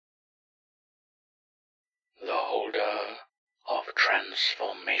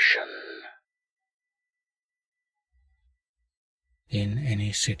transformation. In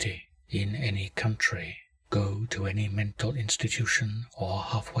any city, in any country, go to any mental institution or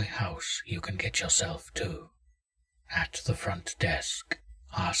halfway house you can get yourself to. At the front desk,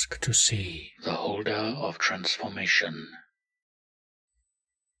 ask to see the holder of transformation.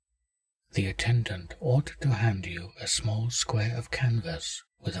 The attendant ought to hand you a small square of canvas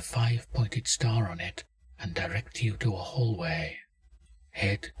with a 5-pointed star on it and direct you to a hallway.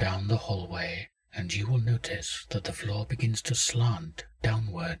 Head down the hallway and you will notice that the floor begins to slant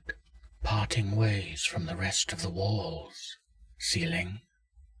downward, parting ways from the rest of the walls, ceiling,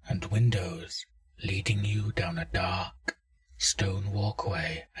 and windows, leading you down a dark stone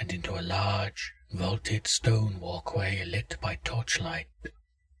walkway and into a large, vaulted stone walkway lit by torchlight.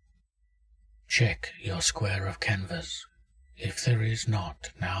 Check your square of canvas. If there is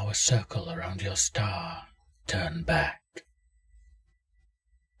not now a circle around your star, turn back.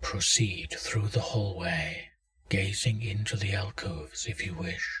 Proceed through the hallway, gazing into the alcoves if you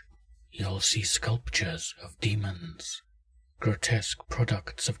wish. You'll see sculptures of demons, grotesque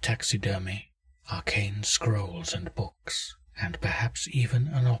products of taxidermy, arcane scrolls and books, and perhaps even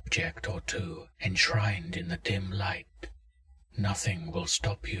an object or two enshrined in the dim light. Nothing will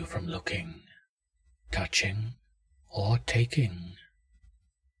stop you from looking, touching, or taking.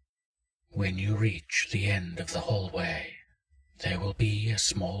 When you reach the end of the hallway, there will be a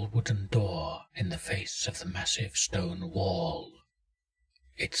small wooden door in the face of the massive stone wall.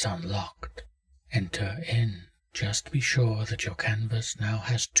 It's unlocked. Enter in. Just be sure that your canvas now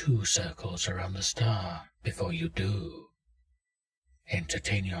has 2 circles around the star before you do.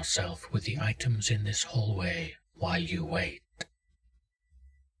 Entertain yourself with the items in this hallway while you wait.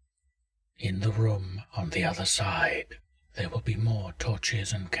 In the room on the other side, there will be more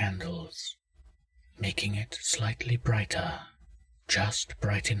torches and candles, making it slightly brighter, just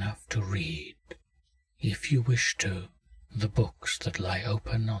bright enough to read, if you wish to, the books that lie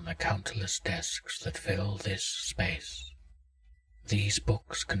open on the countless desks that fill this space. These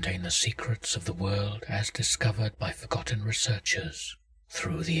books contain the secrets of the world as discovered by forgotten researchers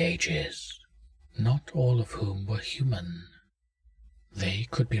through the ages, not all of whom were human. They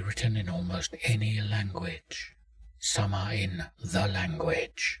could be written in almost any language. Some are in the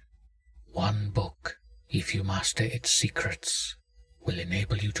language. One book, if you master its secrets, will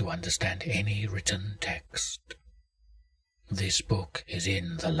enable you to understand any written text. This book is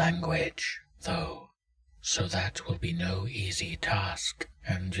in the language, though, so that will be no easy task,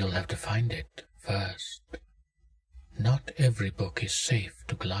 and you'll have to find it first. Not every book is safe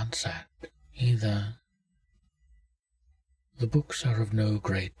to glance at, either. The books are of no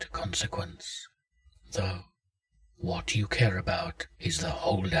great consequence, though what you care about is the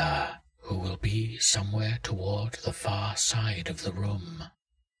holder, who will be somewhere toward the far side of the room.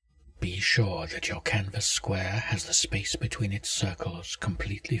 Be sure that your canvas square has the space between its circles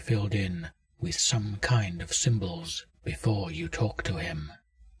completely filled in with some kind of symbols before you talk to him,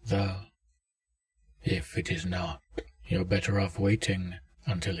 though if it is not, you're better off waiting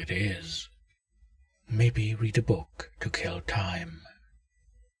until it is. Maybe read a book to kill time.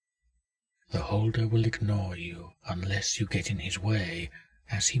 The holder will ignore you unless you get in his way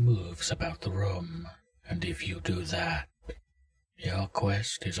as he moves about the room, and if you do that, your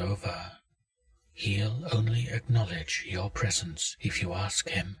quest is over. He'll only acknowledge your presence if you ask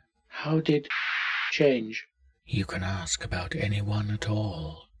him, "How did change?" You can ask about anyone at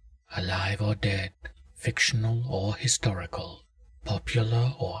all, alive or dead, fictional or historical,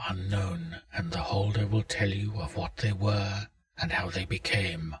 popular or unknown, and the holder will tell you of what they were and how they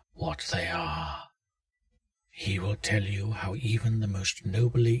became what they are. He will tell you how even the most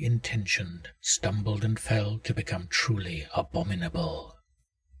nobly intentioned stumbled and fell to become truly abominable.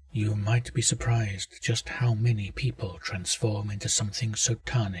 You might be surprised just how many people transform into something so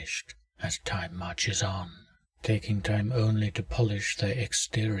tarnished as time marches on, taking time only to polish their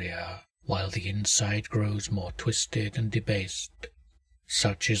exterior, while the inside grows more twisted and debased.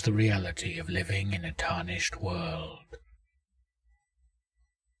 Such is the reality of living in a tarnished world.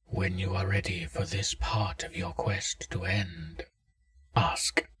 When you are ready for this part of your quest to end,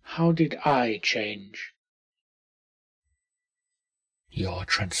 ask, "How did I change?" Your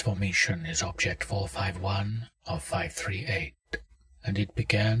transformation is Object 451 of 538, and it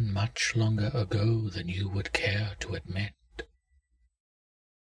began much longer ago than you would care to admit.